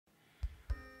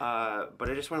But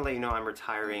I just want to let you know I'm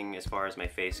retiring as far as my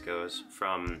face goes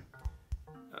from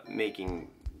making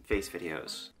face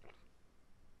videos.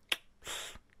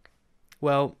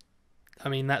 Well, I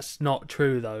mean, that's not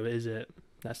true though, is it?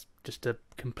 That's just a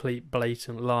complete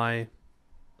blatant lie.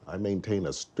 I maintain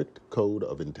a strict code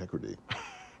of integrity.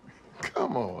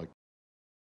 Come on.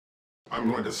 I'm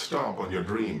going to stomp on your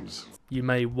dreams. You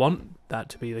may want that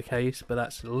to be the case, but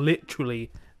that's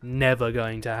literally never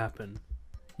going to happen.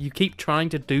 You keep trying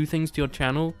to do things to your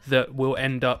channel that will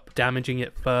end up damaging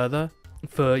it further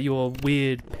for your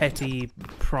weird, petty,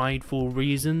 prideful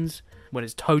reasons when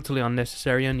it's totally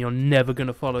unnecessary and you're never going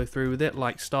to follow through with it,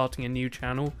 like starting a new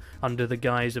channel under the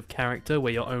guise of character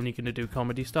where you're only going to do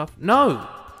comedy stuff. No!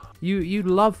 You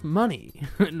love money.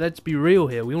 Let's be real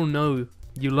here. We all know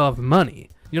you love money.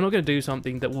 You're not going to do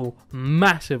something that will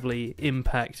massively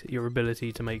impact your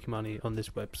ability to make money on this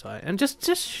website. And just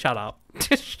shut up.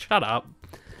 Just shut up.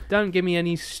 Don't give me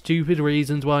any stupid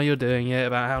reasons why you're doing it,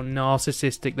 about how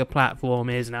narcissistic the platform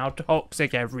is and how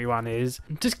toxic everyone is.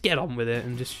 Just get on with it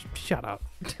and just shut up.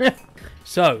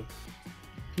 So,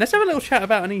 let's have a little chat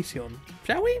about Onision,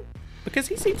 shall we? Because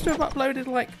he seems to have uploaded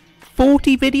like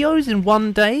 40 videos in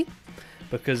one day.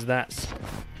 Because that's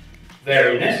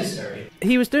very necessary.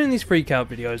 He was doing these freak out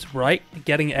videos, right?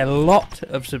 Getting a lot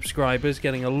of subscribers,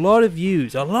 getting a lot of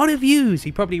views. A lot of views!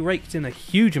 He probably raked in a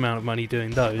huge amount of money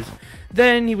doing those.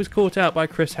 Then he was caught out by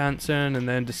Chris Hansen and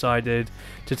then decided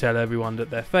to tell everyone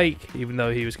that they're fake, even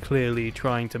though he was clearly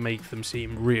trying to make them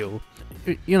seem real.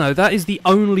 You know, that is the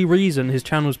only reason his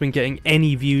channel's been getting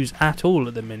any views at all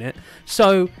at the minute.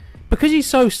 So, because he's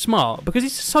so smart, because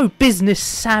he's so business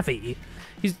savvy,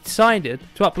 he's decided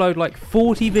to upload like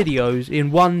 40 videos in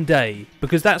one day,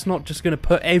 because that's not just going to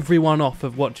put everyone off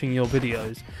of watching your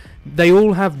videos. They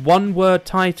all have one-word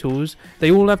titles, they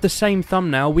all have the same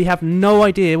thumbnail, we have no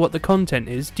idea what the content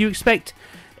is. Do you expect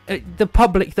the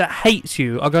public that hates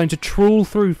you are going to trawl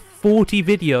through 40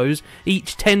 videos,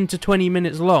 each 10 to 20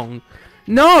 minutes long?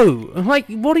 No! Like,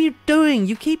 what are you doing?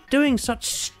 You keep doing such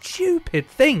stupid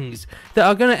things that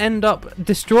are going to end up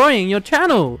destroying your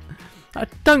channel. I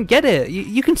don't get it.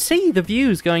 You can see the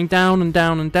views going down and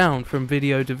down and down from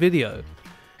video to video.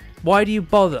 Why do you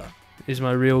bother? Is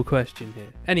my real question here.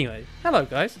 Anyway, hello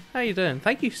guys. How you doing?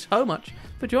 Thank you so much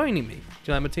for joining me. Do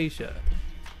you like my t-shirt?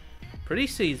 Pretty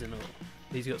seasonal.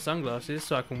 He's got sunglasses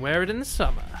so I can wear it in the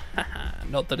summer.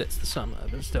 Not that it's the summer,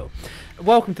 but still.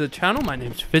 Welcome to the channel. My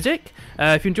name's Phyzik.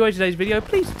 If you enjoyed today's video,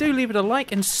 please do leave it a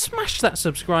like and smash that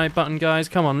subscribe button, guys.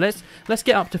 Come on, let's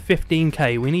get up to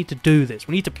 15k. We need to do this.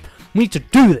 We need to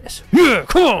do this. Yeah,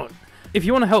 come on. If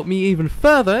you want to help me even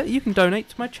further, you can donate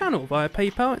to my channel via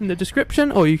PayPal in the description,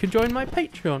 or you can join my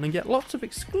Patreon and get lots of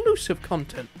exclusive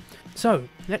content. So,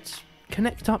 let's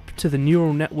connect up to the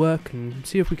neural network and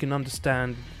see if we can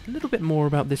understand a little bit more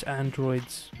about this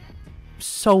android's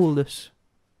soulless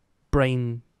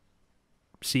brain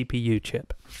CPU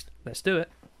chip. Let's do it.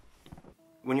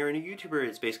 When you're a YouTuber,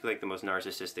 it's basically like the most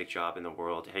narcissistic job in the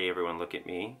world. Hey everyone, look at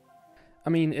me. I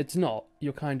mean, it's not.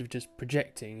 You're kind of just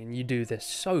projecting, and you do this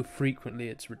so frequently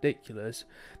it's ridiculous.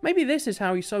 Maybe this is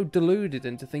how he's so deluded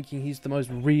into thinking he's the most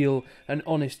real and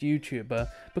honest YouTuber,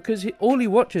 because all he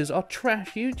watches are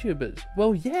trash YouTubers.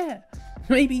 Well, yeah,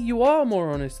 maybe you are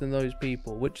more honest than those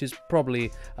people, which is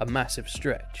probably a massive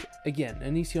stretch. Again,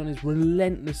 Onision is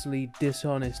relentlessly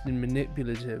dishonest and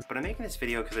manipulative. But I'm making this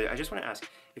video because I just want to ask,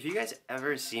 if you guys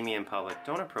ever see me in public,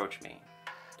 don't approach me.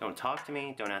 Don't talk to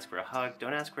me, don't ask for a hug,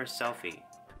 don't ask for a selfie.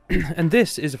 And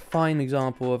this is a fine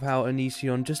example of how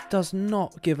Onision just does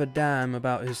not give a damn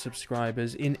about his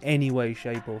subscribers in any way,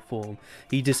 shape or form.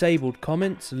 He disabled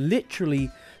comments, literally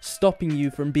stopping you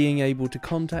from being able to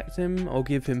contact him or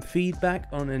give him feedback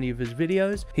on any of his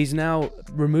videos. He's now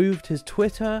removed his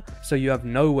Twitter, so you have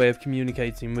no way of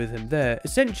communicating with him there.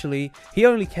 Essentially, he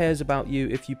only cares about you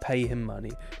if you pay him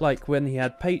money. Like when he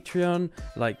had Patreon,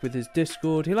 like with his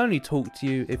Discord, he'll only talk to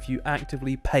you if you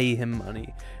actively pay him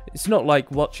money. It's not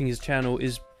like watching his channel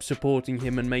is supporting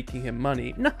him and making him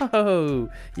money. No!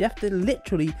 You have to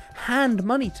literally hand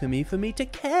money to me for me to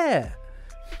care.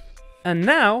 And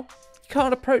now, you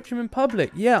can't approach him in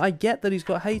public. Yeah, I get that he's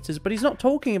got haters, but he's not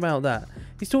talking about that.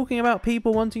 He's talking about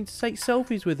people wanting to take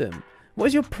selfies with him. What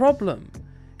is your problem?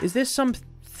 Is this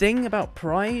something about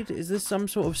pride? Is this some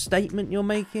sort of statement you're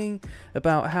making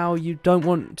about how you don't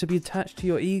want to be attached to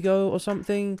your ego or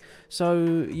something,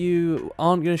 so you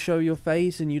aren't going to show your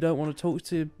face and you don't want to talk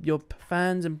to your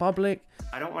fans in public?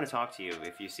 I don't want to talk to you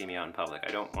if you see me out in public.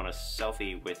 I don't want a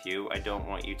selfie with you. I don't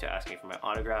want you to ask me for my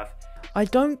autograph. I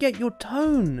don't get your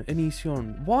tone,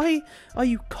 Onision. Why are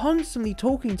you constantly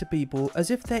talking to people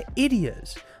as if they're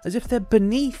idiots? As if they're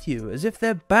beneath you? As if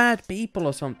they're bad people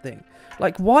or something?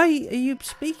 Like, why are you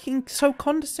speaking so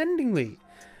condescendingly?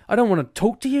 I don't want to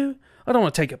talk to you. I don't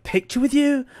want to take a picture with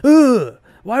you. Ugh!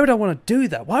 Why would I want to do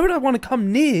that? Why would I want to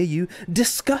come near you,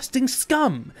 disgusting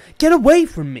scum? Get away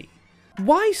from me.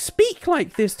 Why speak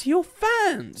like this to your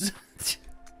fans?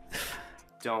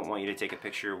 Don't want you to take a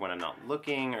picture when I'm not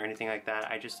looking or anything like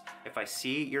that. If I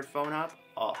see your phone up,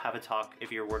 I'll have a talk.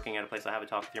 If you're working at a place, I'll have a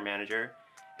talk with your manager,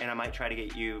 and I might try to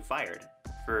get you fired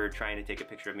for trying to take a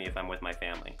picture of me if I'm with my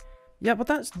family. Yeah, but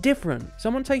that's different.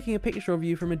 Someone taking a picture of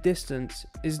you from a distance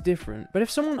is different. But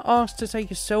if someone asks to take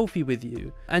a selfie with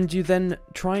you, and you then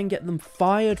try and get them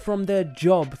fired from their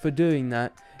job for doing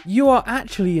that, you are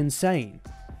actually insane.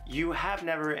 You have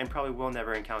never and probably will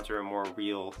never encounter a more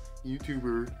real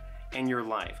YouTuber in your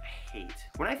life. Hate.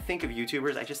 When I think of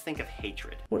YouTubers, I just think of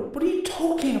hatred. What are you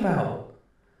talking about?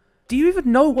 Do you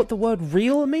even know what the word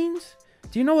real means?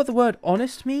 Do you know what the word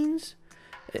honest means?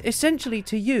 Essentially,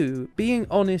 to you, being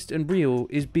honest and real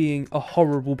is being a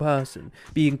horrible person,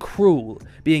 being cruel,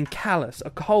 being callous, a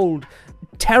cold,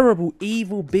 terrible,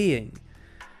 evil being.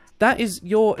 That is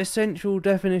your essential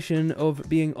definition of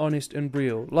being honest and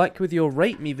real. Like with your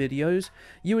rate me videos,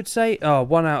 you would say, oh,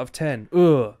 1 out of 10.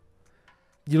 Ugh.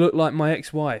 You look like my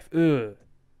ex-wife. Ugh.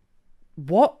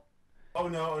 What? Oh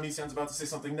no, Onision's about to say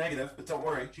something negative, but don't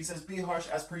worry. She says, be harsh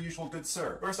as per usual, good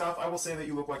sir. First off, I will say that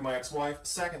you look like my ex-wife.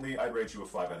 Secondly, I'd rate you a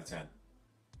 5 out of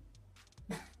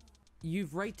 10.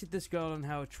 You've rated this girl on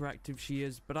how attractive she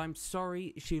is, but I'm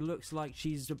sorry, she looks like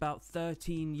she's about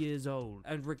 13 years old.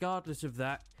 And regardless of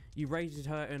that, you rated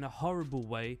her in a horrible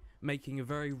way, making a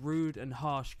very rude and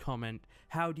harsh comment.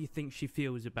 How do you think she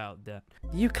feels about that?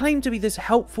 You claim to be this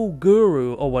helpful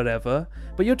guru or whatever,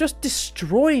 but you're just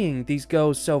destroying these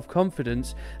girls'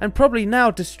 self-confidence and probably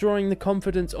now destroying the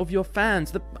confidence of your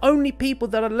fans, the only people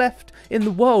that are left in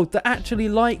the world that actually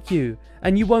like you,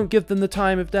 and you won't give them the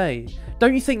time of day.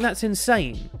 Don't you think that's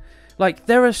insane? Like,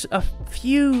 there are a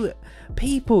few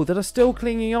people that are still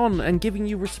clinging on and giving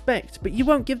you respect, but you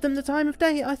won't give them the time of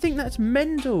day. I think that's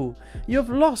mental. You have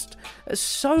lost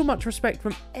so much respect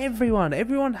from everyone.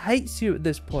 Everyone hates you at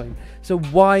this point. So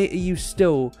why are you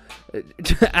still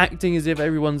acting as if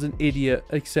everyone's an idiot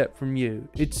except from you?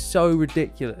 It's so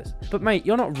ridiculous. But mate,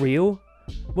 you're not real.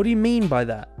 What do you mean by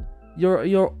that? You're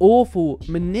an awful,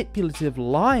 manipulative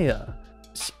liar.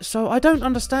 So I don't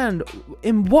understand.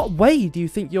 In what way do you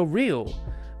think you're real?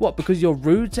 What, because you're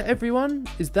rude to everyone?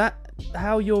 Is that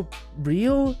how you're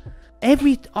real?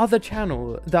 Every other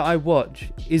channel that I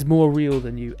watch is more real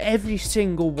than you. Every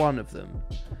single one of them.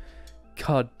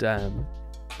 God damn.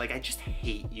 Like, I just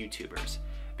hate YouTubers.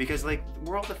 Because, like,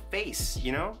 we're all the face,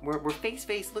 you know? We're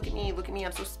face. Look at me,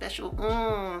 I'm so special.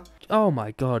 Oh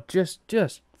my god,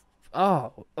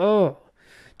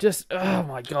 oh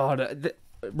my god.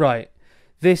 Right.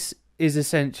 This is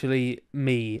essentially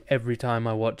me every time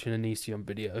I watch an Onision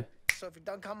video. So if you're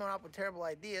done coming up with terrible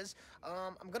ideas,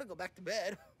 I'm gonna go back to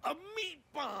bed. A meat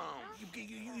bomb!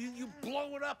 You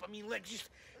blow it up. I mean, like, just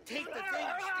take the thing.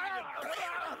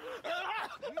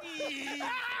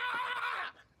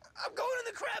 I'm going in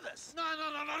the crevice. No,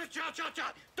 Charlie,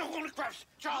 don't go in the crevice.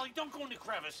 Charlie, don't go in the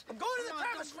crevice. I'm going in the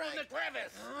crevice, Frank. Don't go in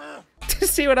the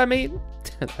crevice. See what I mean?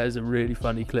 That is a really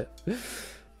funny clip.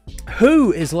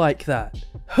 Who is like that?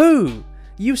 Who?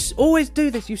 You always do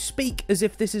this. You speak as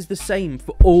if this is the same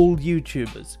for all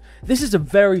YouTubers. This is a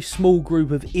very small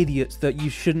group of idiots that you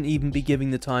shouldn't even be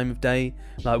giving the time of day.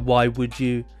 Like, why would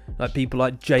you? Like people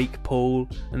like Jake Paul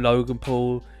and Logan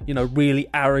Paul. You know, really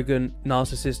arrogant,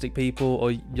 narcissistic people,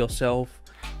 or yourself.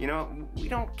 You know, we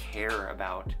don't care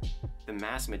about the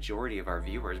mass majority of our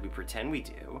viewers. We pretend we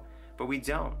do, but we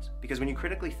don't. Because when you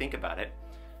critically think about it,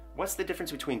 what's the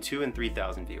difference between 2,000 and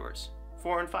 3,000 viewers?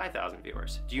 4,000 and 5,000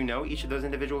 viewers. Do you know each of those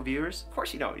individual viewers? Of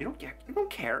course you don't. You don't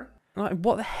care. Like,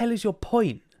 what the hell is your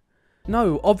point?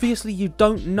 No, obviously you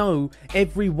don't know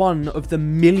every one of the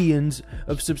millions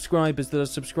of subscribers that are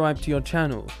subscribed to your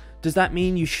channel. Does that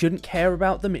mean you shouldn't care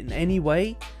about them in any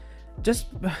way? Just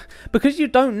because you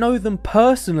don't know them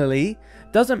personally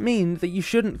doesn't mean that you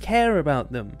shouldn't care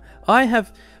about them. I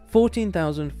have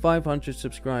 14,500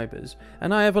 subscribers,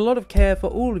 and I have a lot of care for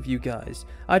all of you guys.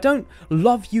 I don't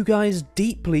love you guys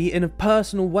deeply in a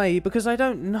personal way because I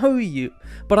don't know you,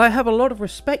 but I have a lot of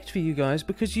respect for you guys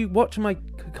because you watch my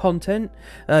content,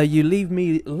 you leave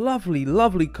me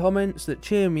lovely comments that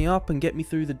cheer me up and get me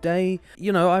through the day.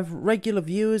 You know, I have regular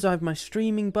viewers, I have my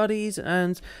streaming buddies,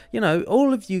 and, you know,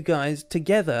 all of you guys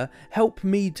together help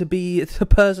me to be the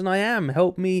person I am,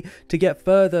 help me to get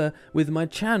further with my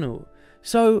channel.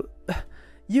 So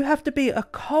you have to be a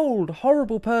cold,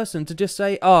 horrible person to just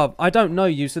say, oh, I don't know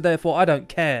you, so therefore I don't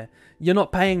care. You're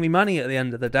not paying me money at the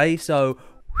end of the day, so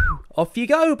off you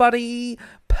go, buddy.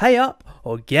 Pay up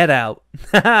or get out.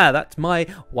 That's my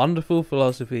wonderful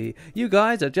philosophy. You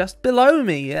guys are just below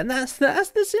me, and that's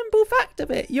the simple fact of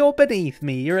it. You're beneath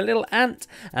me. You're a little ant,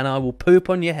 and I will poop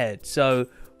on your head. So,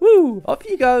 woo, off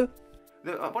you go.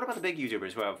 What about the big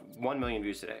YouTubers who have 1 million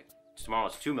views today? Tomorrow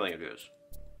it's 2 million views.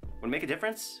 Would it make a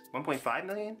difference? 1.5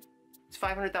 million? It's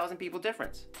 500,000 people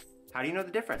difference. How do you know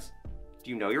the difference? Do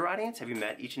you know your audience? Have you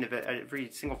met each and every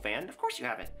single fan? Of course you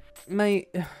haven't. Mate,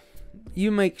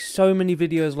 you make so many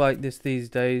videos like this these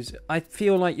days. I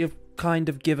feel like you've kind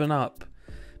of given up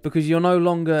because you're no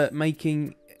longer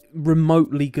making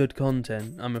remotely good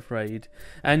content, I'm afraid.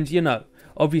 And, you know,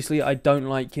 obviously I don't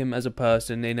like him as a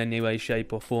person in any way,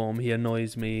 shape or form. He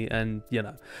annoys me and, you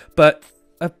know. But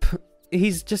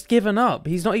he's just given up.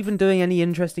 He's not even doing any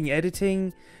interesting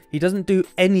editing. He doesn't do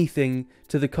anything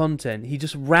to the content. He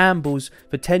just rambles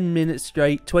for 10 minutes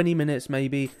straight, 20 minutes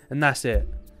maybe, and that's it.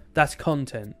 That's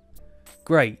content.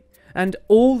 Great. And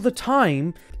all the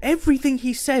time, everything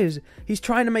he says, he's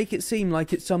trying to make it seem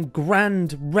like it's some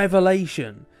grand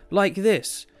revelation. Like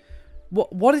this.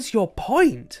 What is your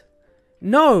point?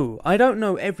 No, I don't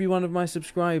know every one of my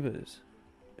subscribers.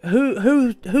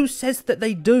 Who says that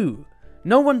they do?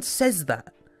 No one says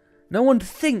that. No one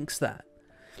thinks that.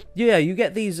 Yeah, you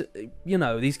get these, you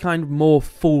know, these kind of more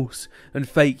false and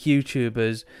fake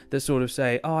YouTubers that sort of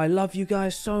say, oh, I love you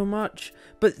guys so much.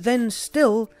 But then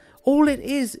still, all it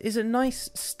is a nice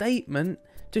statement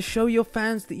to show your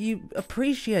fans that you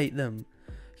appreciate them.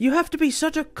 You have to be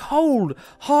such a cold,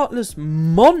 heartless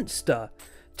monster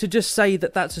to just say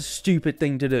that that's a stupid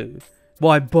thing to do.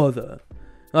 Why bother?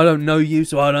 I don't know you,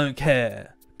 so I don't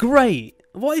care. Great.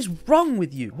 What is wrong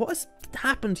with you? What has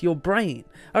happened to your brain?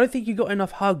 I don't think you got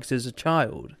enough hugs as a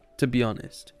child, to be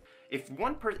honest. If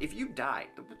you died,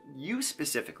 you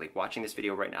specifically watching this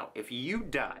video right now, if you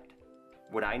died,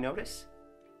 would I notice?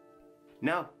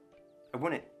 No, I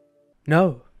wouldn't.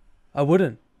 No, I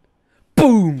wouldn't.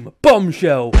 Boom!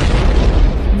 Bombshell!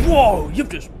 Whoa! You've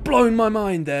just blown my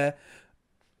mind there.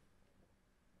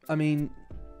 I mean,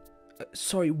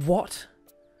 sorry, what?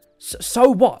 So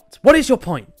what? What is your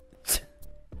point?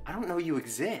 I don't know you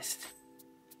exist.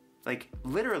 Like,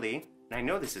 literally, and I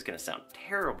know this is going to sound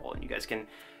terrible, and you guys can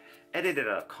edit it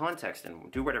out of context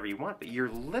and do whatever you want, but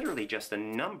you're literally just a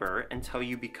number until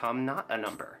you become not a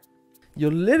number.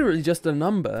 You're literally just a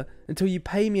number until you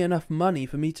pay me enough money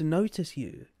for me to notice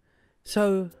you.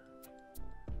 So,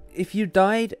 if you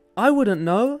died, I wouldn't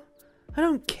know. I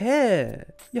don't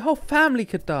care. Your whole family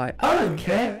could die. I don't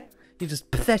care. You're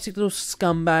just pathetic little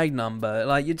scumbag number.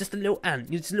 Like, you're just a little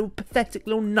ant. You're just a little pathetic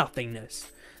little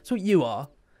nothingness. That's what you are.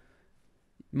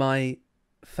 My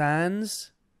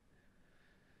fans,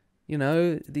 you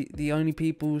know, the only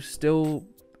people still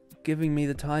giving me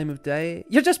the time of day.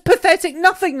 You're just pathetic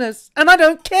nothingness, and I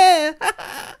don't care.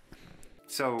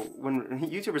 So when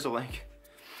YouTubers are like,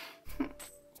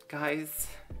 guys,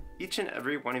 each and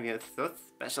every one of you is so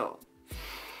special.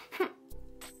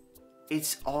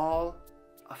 It's all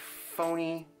a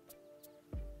phony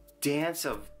dance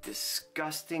of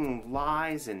disgusting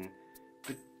lies and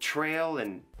betrayal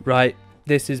and... Right,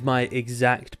 this is my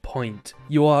exact point.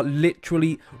 You are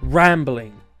literally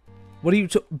rambling. What are you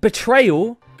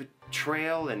betrayal?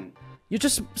 Betrayal and... You're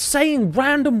just saying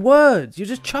random words. You're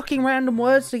just chucking random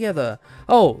words together.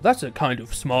 Oh, that's a kind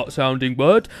of smart sounding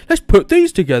word. Let's put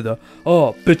these together.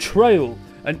 Oh, betrayal.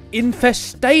 An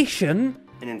infestation.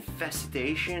 An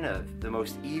infestation of the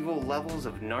most evil levels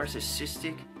of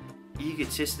narcissistic,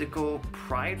 egotistical,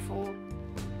 prideful,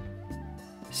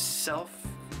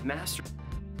 self-master...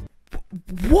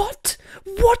 What?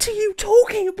 What are you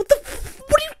talking about?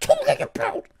 What are you talking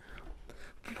about?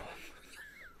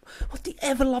 What the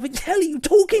ever-loving hell are you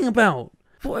talking about?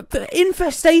 What, the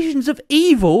infestations of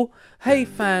evil? Hey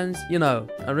fans, you know,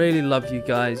 I really love you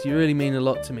guys. You really mean a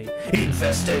lot to me.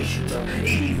 Infestations of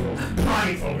evil,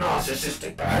 prideful,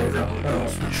 narcissistic behavior,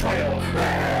 betrayal.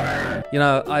 You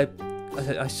know,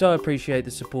 I so appreciate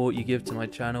the support you give to my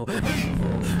channel.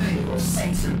 Evil,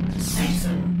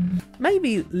 Satan.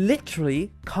 Maybe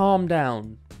literally calm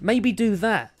down. Maybe do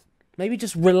that. Maybe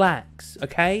just relax,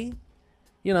 okay?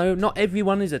 You know, not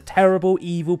everyone is a terrible,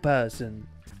 evil person.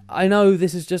 I know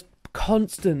this is just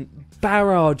constant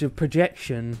barrage of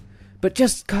projection, but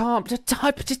just tone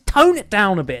it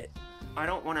down a bit. I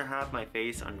don't want to have my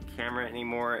face on camera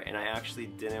anymore, and I actually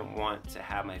didn't want to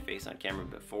have my face on camera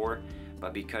before,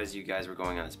 but because you guys were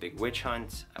going on this big witch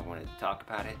hunt, I wanted to talk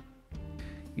about it.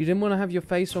 You didn't want to have your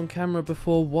face on camera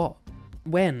before what?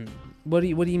 When? What do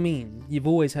you mean? You've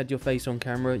always had your face on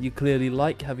camera. You clearly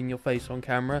like having your face on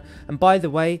camera. And by the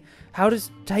way, how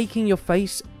does taking your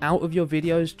face out of your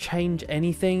videos change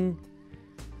anything?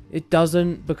 It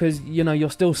doesn't, because, you know,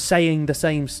 you're still saying the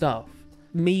same stuff.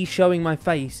 Me showing my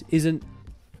face isn't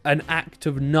an act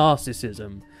of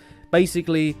narcissism.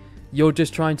 Basically, you're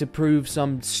just trying to prove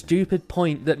some stupid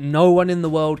point that no one in the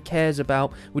world cares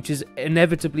about, which is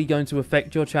inevitably going to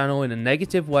affect your channel in a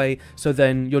negative way, so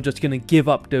then you're just going to give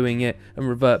up doing it and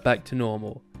revert back to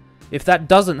normal. If that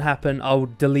doesn't happen, I'll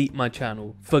delete my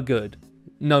channel for good.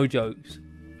 No jokes.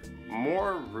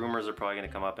 More rumors are probably going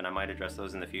to come up, and I might address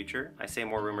those in the future. I say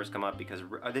more rumors come up because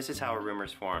this is how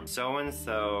rumors form.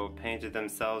 So-and-so painted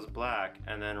themselves black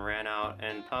and then ran out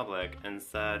in public and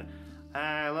said,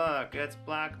 "Hey, look, it's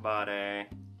Black Body."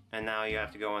 And now you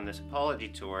have to go on this apology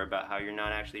tour about how you're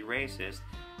not actually racist.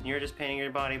 And you're just painting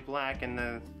your body black in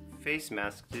the face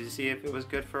mask to see if it was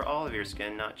good for all of your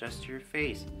skin, not just your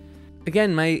face.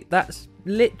 Again, mate, that's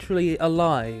literally a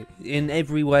lie in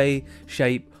every way,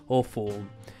 shape, or form.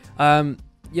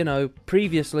 You know,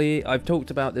 previously, I've talked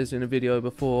about this in a video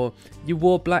before, you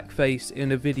wore blackface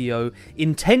in a video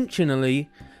intentionally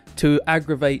to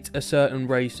aggravate a certain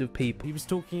race of people. He was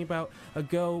talking about a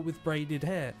girl with braided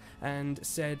hair and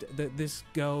said that this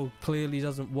girl clearly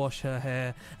doesn't wash her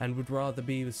hair and would rather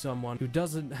be with someone who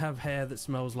doesn't have hair that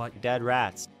smells like dead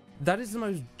rats. That is the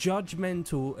most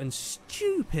judgmental and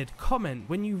stupid comment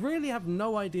when you really have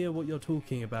no idea what you're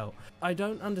talking about. I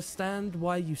don't understand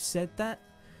why you said that.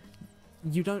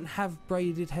 You don't have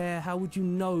braided hair. How would you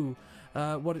know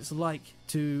what it's like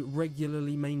to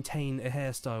regularly maintain a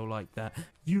hairstyle like that?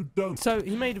 You don't. So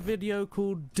he made a video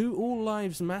called "Do All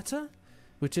Lives Matter?"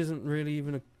 which isn't really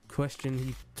even a question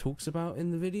he talks about in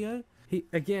the video.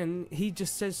 He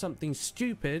just says something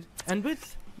stupid, and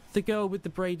with the girl with the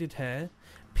braided hair,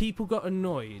 people got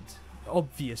annoyed,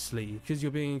 obviously, because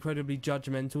you're being incredibly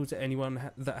judgmental to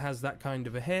anyone that has that kind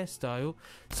of a hairstyle.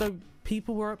 So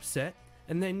people were upset.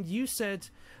 And then you said,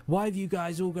 "Why have you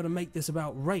guys all got to make this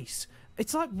about race?"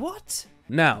 It's like, what?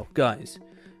 Now, guys,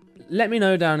 let me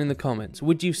know down in the comments,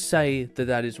 would you say that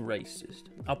that is racist?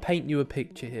 I'll paint you a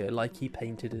picture here, like he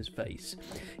painted his face.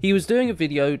 He was doing a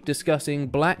video discussing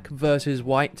black versus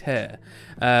white hair.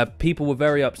 People were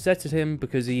very upset at him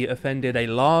because he offended a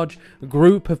large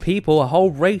group of people, a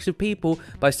whole race of people,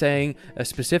 by saying a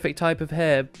specific type of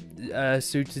hair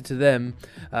suited to them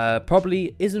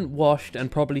probably isn't washed and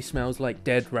probably smells like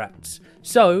dead rats.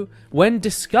 So, when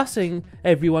discussing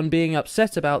everyone being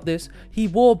upset about this, he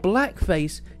wore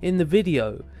blackface in the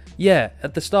video. Yeah,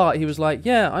 at the start he was like,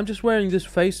 "Yeah, I'm just wearing this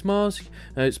face mask,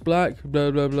 and it's black,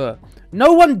 blah blah blah."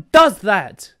 No one does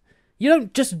that! You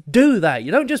don't just do that.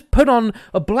 You don't just put on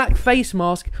a black face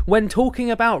mask when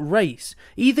talking about race.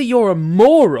 Either you're a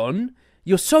moron,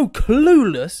 you're so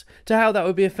clueless to how that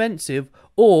would be offensive,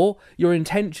 or you're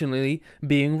intentionally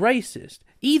being racist.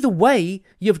 Either way,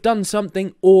 you've done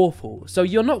something awful. So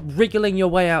you're not wriggling your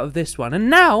way out of this one. And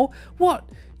now, what?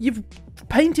 You've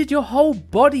painted your whole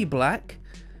body black?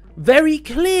 Very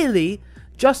clearly,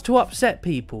 just to upset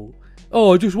people.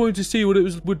 "Oh, I just wanted to see what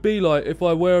it would be like if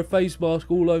I wear a face mask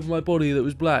all over my body that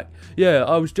was black. Yeah,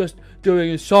 I was just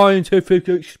doing a scientific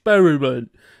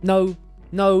experiment." No,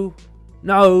 no,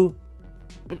 no.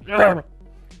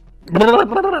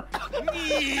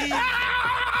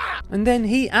 And then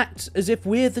he acts as if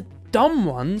we're the dumb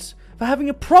ones for having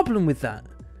a problem with that.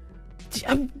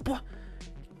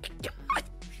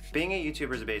 Being a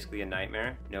YouTuber is basically a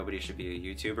nightmare. Nobody should be a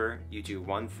YouTuber. You do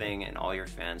one thing and all your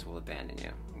fans will abandon you.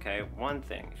 Okay? One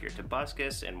thing. If you're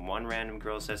Tobuscus and one random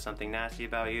girl says something nasty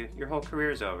about you, your whole career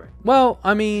is over. Well,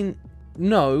 I mean,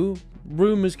 no.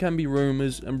 Rumors can be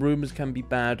rumors, and rumors can be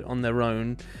bad on their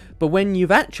own. But when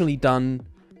you've actually done,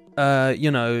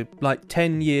 you know, like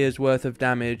 10 years worth of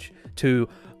damage to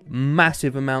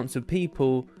massive amounts of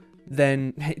people,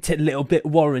 then it's a little bit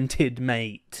warranted,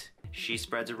 mate. She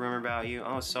spreads a rumor about you.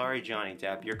 "Oh, sorry, Johnny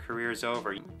Depp, your career's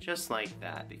over." Just like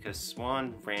that, because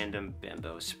one random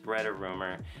bimbo spread a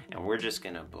rumor, and we're just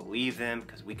gonna believe them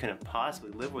because we couldn't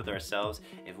possibly live with ourselves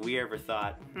if we ever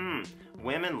thought,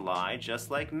 women lie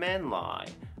just like men lie.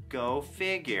 Go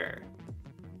figure.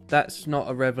 That's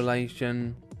not a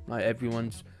revelation. Like,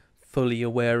 everyone's fully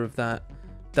aware of that.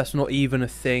 That's not even a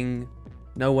thing.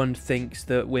 No one thinks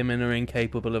that women are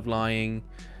incapable of lying.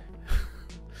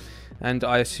 And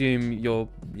I assume you're,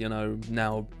 you know,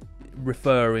 now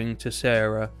referring to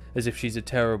Sarah as if she's a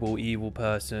terrible, evil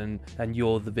person and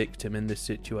you're the victim in this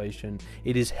situation.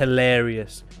 It is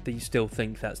hilarious that you still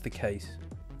think that's the case.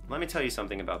 Let me tell you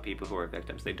something about people who are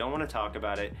victims. They don't want to talk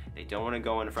about it. They don't want to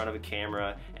go in front of a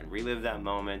camera and relive that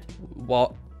moment.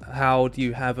 What? how do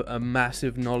you have a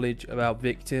massive knowledge about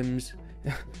victims?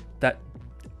 That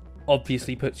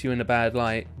obviously puts you in a bad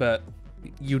light, but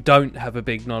you don't have a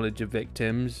big knowledge of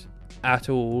victims at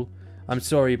all. I'm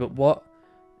sorry, but what?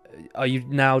 Are you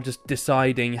now just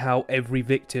deciding how every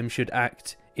victim should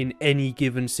act in any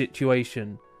given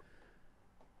situation?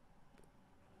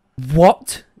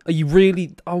 What? Are you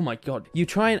really? Oh my god. You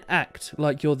try and act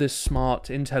like you're this smart,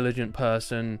 intelligent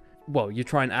person. Well, you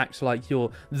try and act like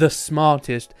you're the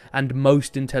smartest and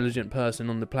most intelligent person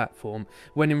on the platform,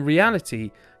 when in reality,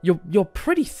 you're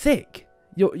pretty thick.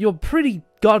 You're pretty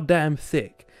goddamn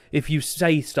thick if you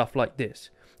say stuff like this.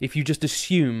 If you just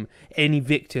assume any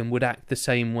victim would act the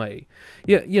same way.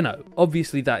 Yeah, you know,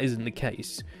 obviously that isn't the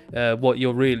case. What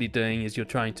you're really doing is you're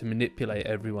trying to manipulate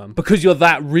everyone. Because you're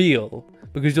that real.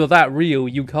 Because you're that real,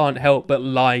 you can't help but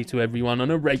lie to everyone on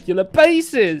a regular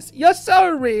basis. You're so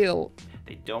real.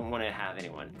 They don't want to have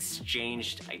anyone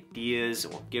exchange ideas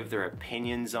or give their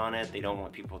opinions on it. They don't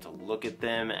want people to look at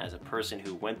them as a person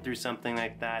who went through something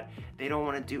like that. They don't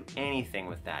want to do anything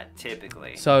with that,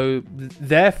 typically. So,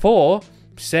 therefore,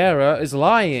 Sarah is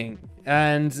lying.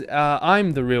 And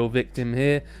I'm the real victim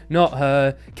here, not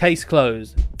her. Case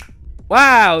closed.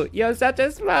 Wow, you're such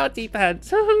a smarty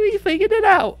pants. You figured it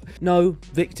out. No,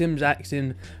 victims act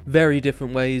in very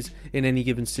different ways in any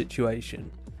given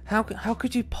situation. How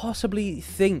could you possibly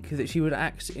think that she would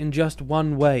act in just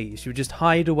one way? She would just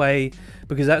hide away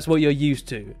because that's what you're used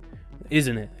to,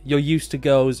 isn't it? You're used to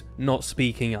girls not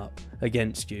speaking up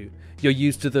against you. You're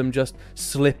used to them just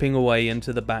slipping away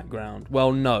into the background.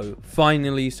 Well, no.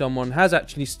 Finally, someone has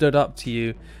actually stood up to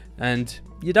you and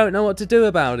you don't know what to do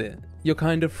about it. You're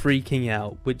kind of freaking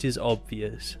out, which is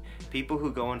obvious. People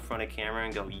who go in front of camera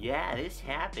and go, yeah, this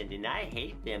happened and I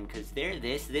hate them because they're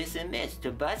this, and this.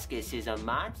 Tobuscus is a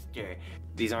monster.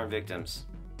 These aren't victims.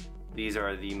 These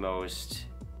are the most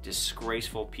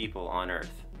disgraceful people on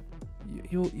earth.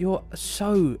 You're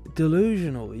so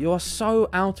delusional. You're so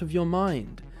out of your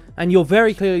mind. And you're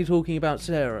very clearly talking about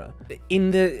Sarah.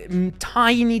 In the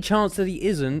tiny chance that he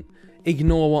isn't,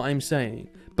 ignore what I'm saying.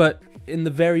 But in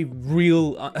the very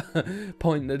real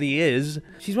point that he is,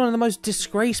 she's one of the most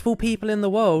disgraceful people in the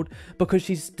world because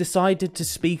she's decided to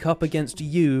speak up against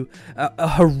you, a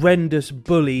horrendous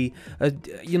bully,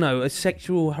 a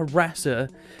sexual harasser,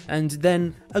 and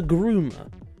then a groomer.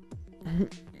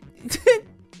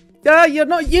 You're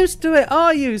not used to it,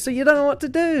 are you? So you don't know what to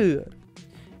do.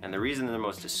 And the reason they're the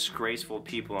most disgraceful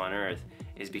people on earth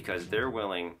is because they're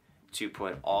willing to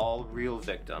put all real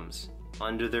victims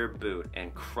under their boot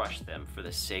and crush them for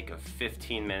the sake of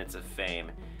 15 minutes of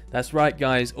fame. That's right,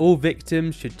 guys. All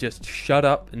victims should just shut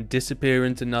up and disappear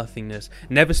into nothingness.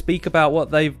 Never speak about what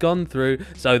they've gone through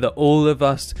so that all of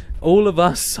us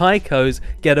psychos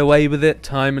get away with it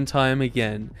time and time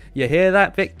again. You hear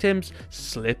that, victims?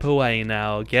 Slip away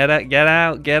now. Get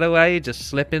out, get away, just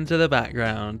slip into the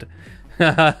background.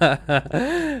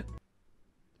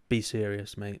 Be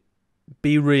serious, mate.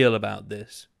 Be real about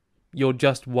this. You're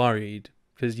just worried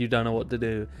because you don't know what to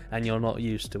do and you're not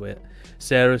used to it.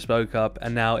 Sarah spoke up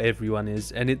and now everyone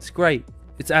is, and it's great.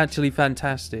 It's actually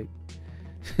fantastic.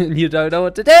 You don't know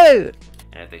what to do.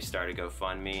 And if they start a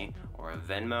GoFundMe or a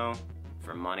Venmo,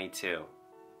 for money too.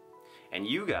 And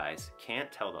you guys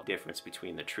can't tell the difference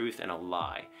between the truth and a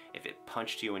lie if it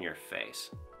punched you in your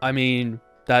face. I mean,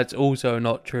 that's also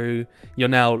not true. You're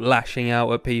now lashing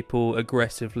out at people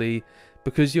aggressively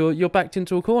because you're backed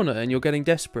into a corner and you're getting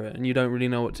desperate and you don't really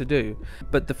know what to do.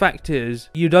 But the fact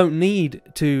is, you don't need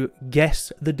to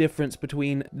guess the difference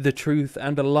between the truth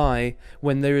and a lie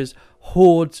when there is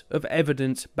hordes of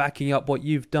evidence backing up what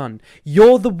you've done.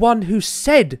 You're the one who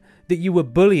said that you were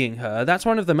bullying her. That's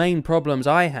one of the main problems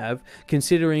I have,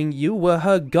 considering you were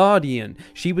her guardian.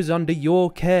 She was under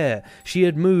your care. She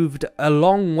had moved a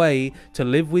long way to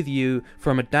live with you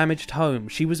from a damaged home.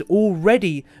 She was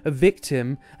already a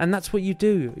victim, and that's what you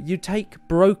do. You take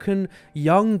broken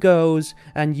young girls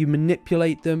and you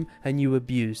manipulate them and you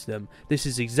abuse them. This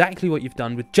is exactly what you've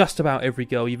done with just about every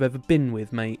girl you've ever been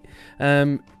with, mate.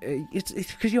 It's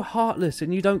because you're heartless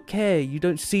and you don't care. You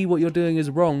don't see what you're doing is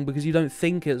wrong because you don't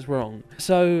think it's wrong.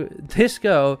 So this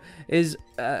girl is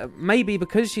maybe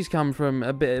because she's come from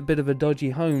a bit of a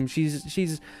dodgy home,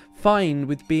 she's fine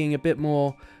with being a bit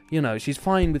more, she's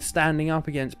fine with standing up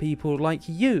against people like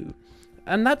you,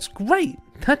 and that's great.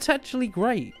 That's actually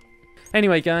great.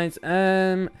 Anyway, guys,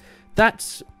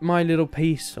 that's my little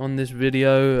piece on this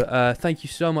video. Thank you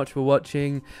so much for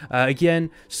watching. Again,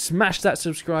 smash that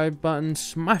subscribe button,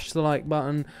 smash the like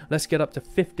button. Let's get up to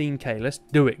 15k. Let's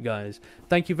do it, guys.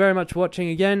 Thank you very much for watching.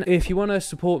 Again, if you want to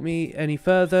support me any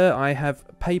further, I have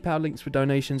PayPal links for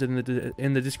donations in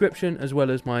the description, as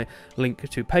well as my link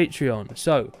to Patreon.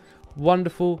 So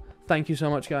wonderful. Thank you so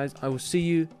much, guys. I will see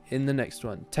you in the next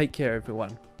one. Take care,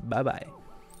 everyone. Bye bye.